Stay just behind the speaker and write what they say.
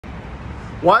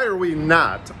Why are we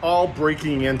not all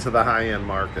breaking into the high-end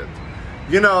market?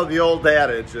 You know, the old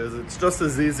adage is it's just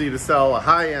as easy to sell a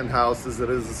high-end house as it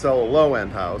is to sell a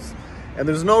low-end house. And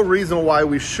there's no reason why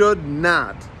we should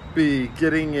not be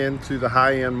getting into the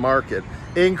high-end market,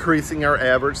 increasing our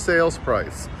average sales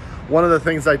price. One of the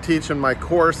things I teach in my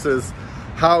course is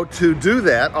how to do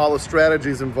that, all the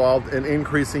strategies involved in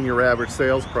increasing your average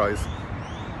sales price.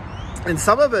 And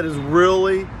some of it is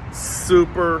really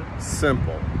super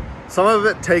simple. Some of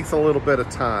it takes a little bit of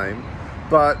time,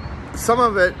 but some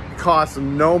of it costs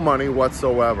no money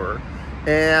whatsoever.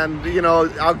 And, you know,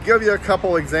 I'll give you a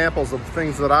couple examples of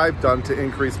things that I've done to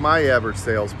increase my average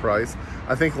sales price.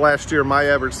 I think last year my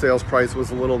average sales price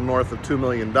was a little north of $2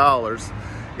 million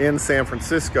in San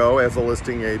Francisco as a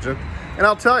listing agent. And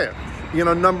I'll tell you, you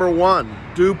know, number one,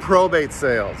 do probate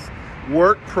sales.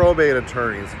 Work probate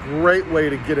attorneys. Great way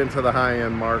to get into the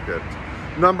high-end market.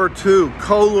 Number two,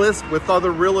 co-list with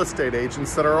other real estate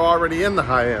agents that are already in the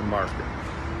high-end market.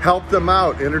 Help them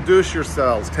out, introduce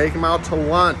yourselves, take them out to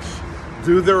lunch,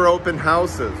 do their open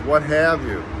houses, what have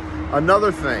you.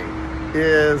 Another thing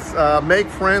is make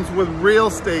friends with real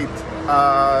estate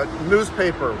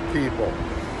newspaper people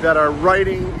that are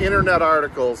writing internet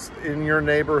articles in your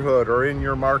neighborhood or in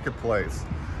your marketplace.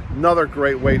 Another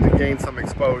great way to gain some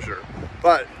exposure.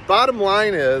 But bottom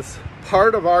line is,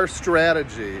 part of our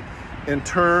strategy in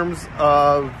terms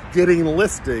of getting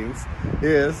listings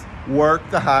is work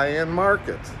the high-end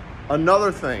market.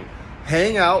 Another thing,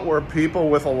 hang out where people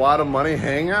with a lot of money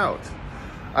hang out.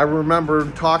 I remember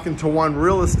talking to one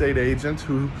real estate agent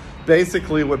who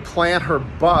basically would plant her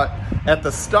butt at the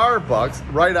Starbucks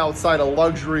right outside a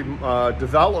luxury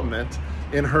development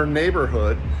in her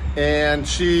neighborhood, and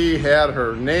she had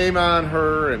her name on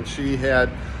her and she had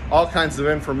all kinds of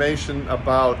information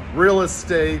about real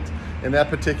estate in that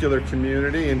particular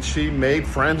community, and she made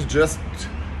friends just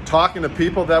talking to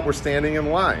people that were standing in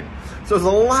line. So there's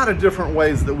a lot of different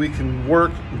ways that we can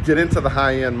get into the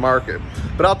high-end market.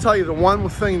 But I'll tell you, the one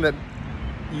thing that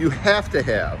you have to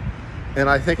have, and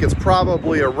I think it's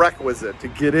probably a requisite to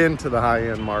get into the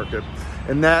high-end market,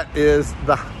 and that is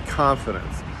the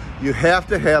confidence. You have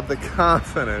to have the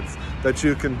confidence that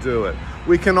you can do it.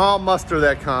 We can all muster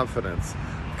that confidence.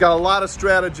 I've got a lot of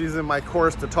strategies in my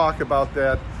course to talk about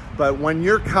that. But when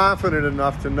you're confident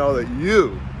enough to know that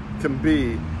you can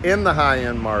be in the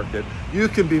high-end market, you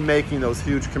can be making those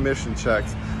huge commission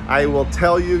checks, I will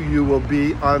tell you, you will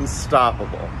be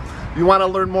unstoppable. You want to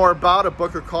learn more about it,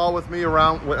 book a call with me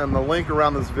on the link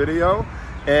around this video,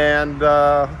 and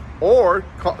or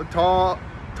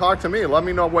talk to me. Let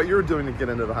me know what you're doing to get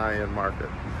into the high-end market.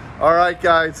 All right,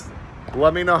 guys,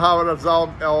 let me know how it is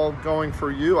all going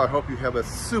for you. I hope you have a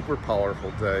super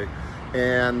powerful day.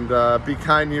 And be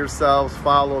kind to yourselves,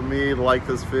 follow me, like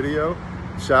this video.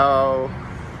 Ciao.